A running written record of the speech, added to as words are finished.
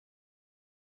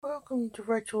Welcome to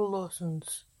Rachel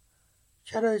Lawson's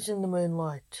Shadows in the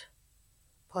Moonlight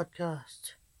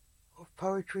podcast of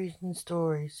poetry and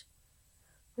stories.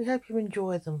 We hope you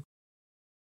enjoy them.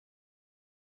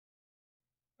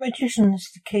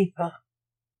 Magician's the Keeper.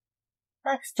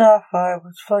 Max Starfire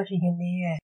was floating in the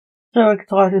air, so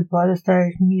excited by the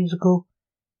stage musical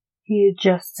he had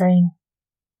just seen.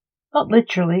 Not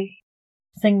literally,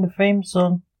 sing the theme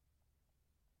song,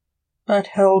 but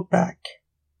held back.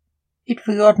 He'd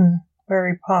forgotten where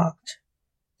he parked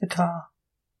the car.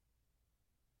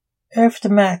 Earth to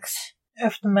Max,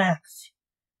 Earth to Max.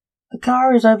 The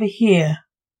car is over here,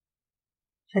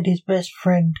 said his best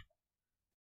friend,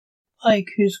 Blake,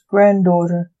 whose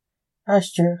granddaughter,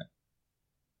 Astra,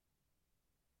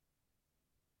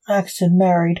 Max had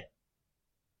married.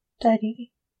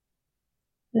 Daddy,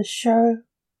 the show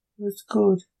was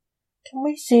good. Can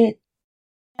we see it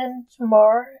again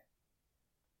tomorrow?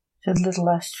 Said little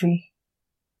Astrid,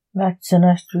 Max and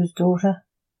Astra's daughter.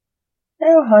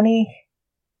 No, honey.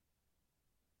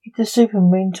 It's a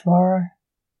supermoon tomorrow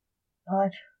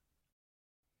night.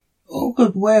 All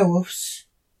good werewolves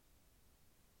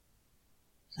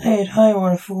stay at home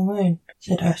on a full moon,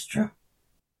 said Astra.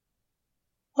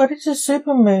 What is a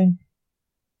supermoon?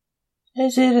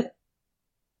 Is it a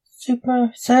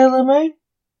super sailor moon?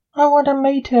 I want to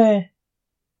meet her.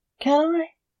 Can I?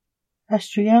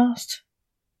 Astrid asked.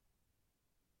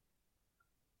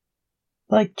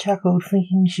 Blake chuckled,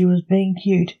 thinking she was being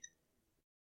cute.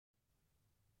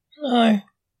 No,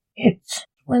 it's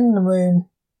when the moon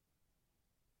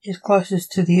is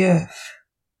closest to the earth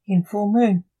in full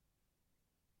moon,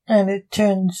 and it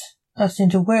turns us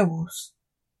into werewolves,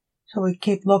 so we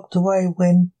keep locked away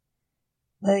when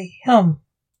they come,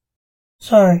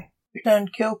 so we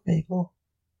don't kill people,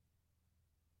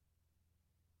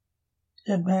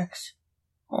 said Max.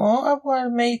 Oh, I want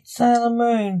to meet Sailor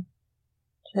Moon,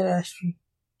 said Astrid.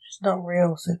 She's not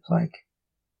real, said Blake.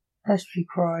 Astrid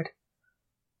cried.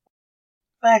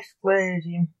 Max glared at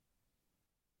him.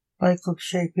 Blake looked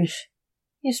sheepish.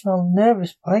 You smell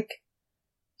nervous, Blake,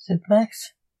 said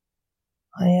Max.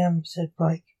 I am, said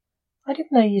Blake. I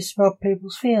didn't know you smelled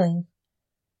people's feelings.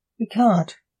 We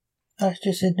can't,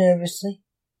 Astrid said nervously,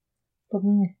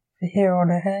 looking for hair on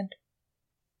her hand.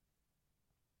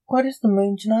 What is the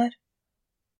moon tonight?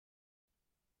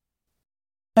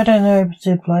 I don't know,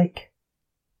 said Blake.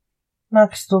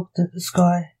 Max looked at the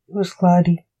sky. It was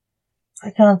cloudy.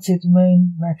 I can't see the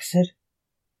moon, Max said.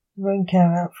 The moon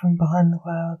came out from behind the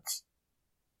clouds.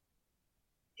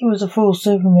 It was a full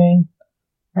supermoon.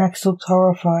 Max looked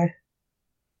horrified.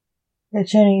 They're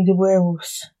turning into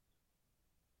werewolves.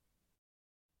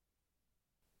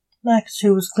 Max,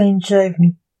 who was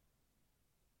clean-shaven,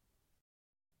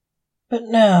 but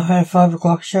now had a 5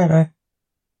 o'clock shadow.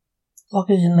 Lock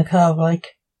is in the car,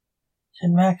 Blake,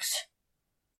 said Max.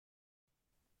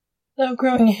 They were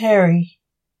growing hairy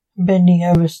and bending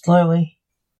over slowly.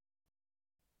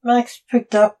 Max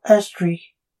picked up Astrid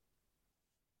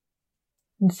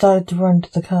and started to run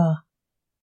to the car.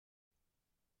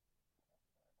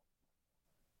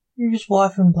 Who's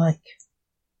wife and Blake?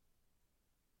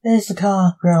 There's the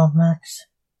car, growled Max,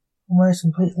 almost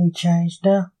completely changed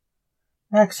now.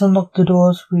 Max unlocked the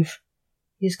doors with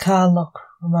his car lock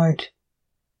remote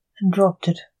and dropped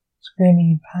it,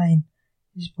 screaming in pain.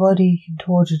 His body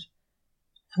contorted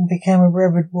and became a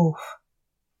rabid wolf.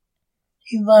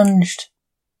 He lunged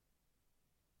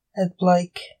at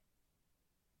Blake.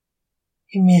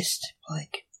 He missed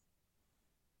Blake.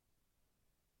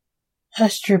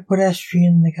 Astrid put Astrid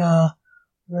in the car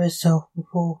with herself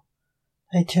before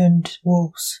they turned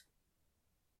wolves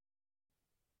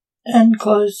and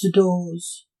closed the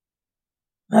doors.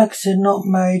 Max had not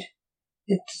made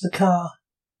it to the car.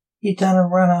 He'd done a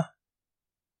runner.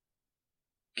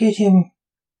 Get him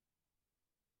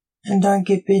and don't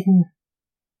get bitten,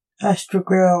 Astrid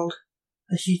growled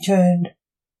as she turned.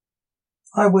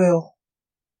 I will,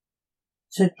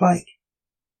 said Blake.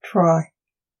 Try.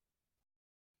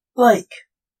 Blake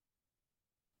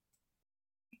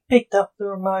picked up the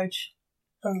remote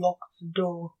and locked the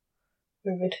door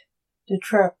with it to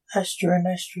trap Astra and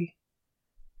Astrid,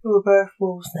 who were both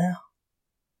wolves now.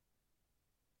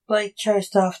 Blake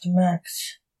chased after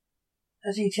Max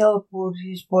as he teleported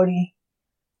his body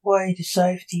away to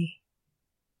safety,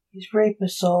 his Reaper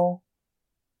soul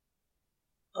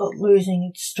not losing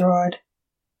its stride.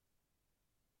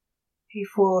 He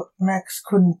thought Max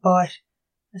couldn't bite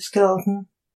a skeleton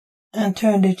and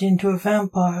turned it into a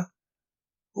vampire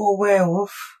or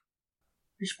werewolf,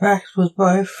 which Max was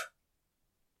both.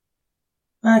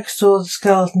 Max saw the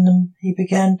skeleton and he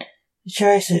began to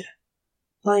chase it.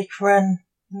 Blake ran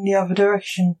in the other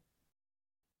direction.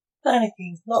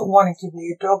 panicking, not wanting to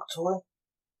be a dog toy.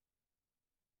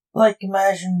 Blake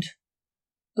imagined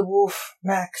the wolf,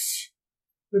 Max,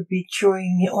 would be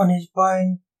chewing on his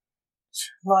bones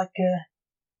like a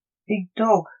big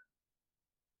dog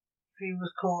if he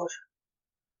was caught.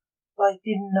 Blake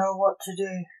didn't know what to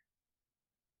do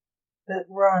but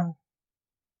run.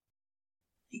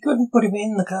 He couldn't put him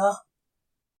in the car.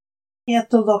 He had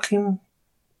to lock him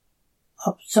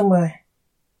up somewhere.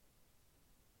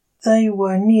 They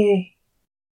were near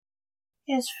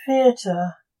his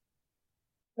theatre,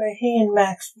 where he and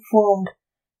Max performed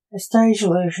as stage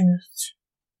illusionists.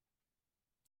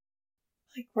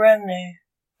 Blake ran there,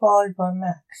 followed by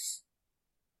Max.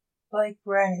 Blake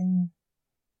ran in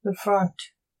the front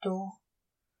door,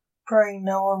 praying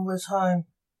no one was home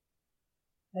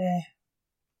there.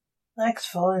 Max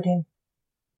followed him.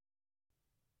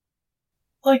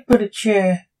 Blake put a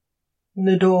chair in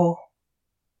the door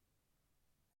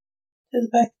to the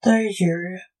backstage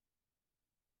area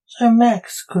so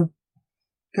Max could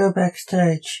go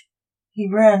backstage. He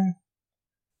ran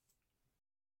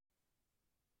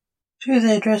to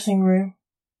their dressing room,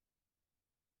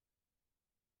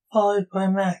 followed by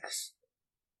Max.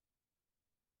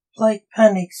 Blake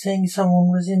panicked seeing someone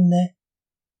was in there.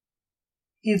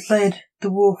 He'd led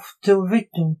the wolf to a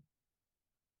victim.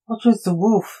 "What's with the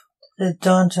wolf?" said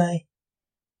Dante,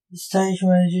 the stage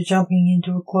manager, jumping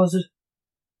into a closet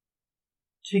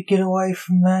to get away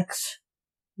from Max,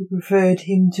 who preferred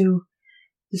him to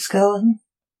the skeleton.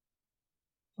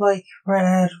 Blake ran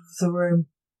out of the room,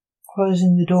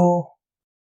 closing the door.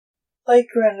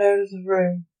 Blake ran out of the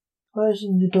room,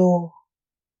 closing the door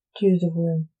to the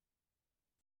room.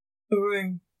 The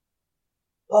room,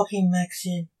 locking Max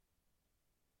in.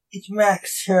 "It's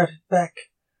Max," shouted back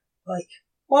Blake.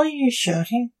 "What are you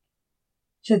shouting?"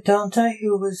 said Dante,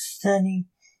 who was standing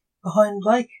behind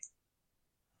Blake.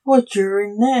 "What, you were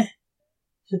in there?"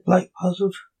 said Blake,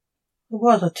 puzzled. "It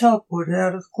was. I teleported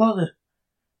out of the closet,"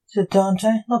 said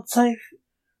Dante. "Not safe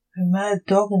with a mad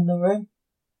dog in the room."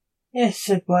 "Yes,"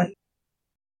 said Blake.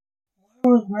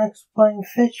 "Why was Max playing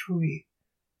fetch with you?"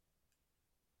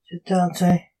 said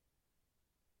Dante.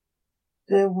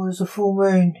 "There was a full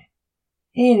moon.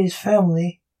 He and his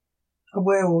family are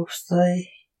werewolves.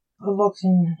 They are locked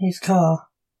in his car.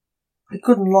 I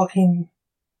couldn't lock him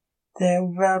there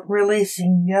without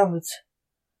releasing the others,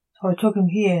 so I took him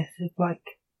here," said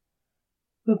Blake.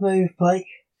 "Good move, Blake,"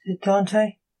 said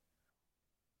Dante.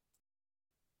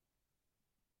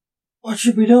 "What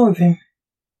should we do with him?"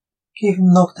 "Keep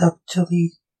him locked up till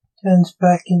he turns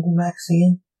back into Max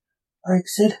again," Blake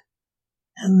said,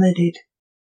 and they did.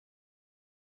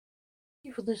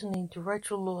 Thank you for listening to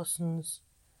Rachel Lawson's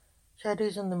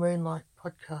Shadows in the Moonlight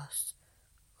podcast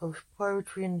of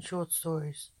poetry and short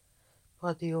stories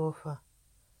by the author.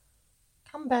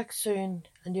 Come back soon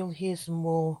and you'll hear some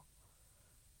more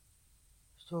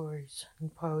stories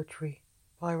and poetry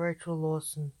by Rachel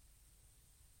Lawson.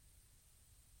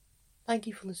 Thank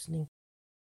you for listening.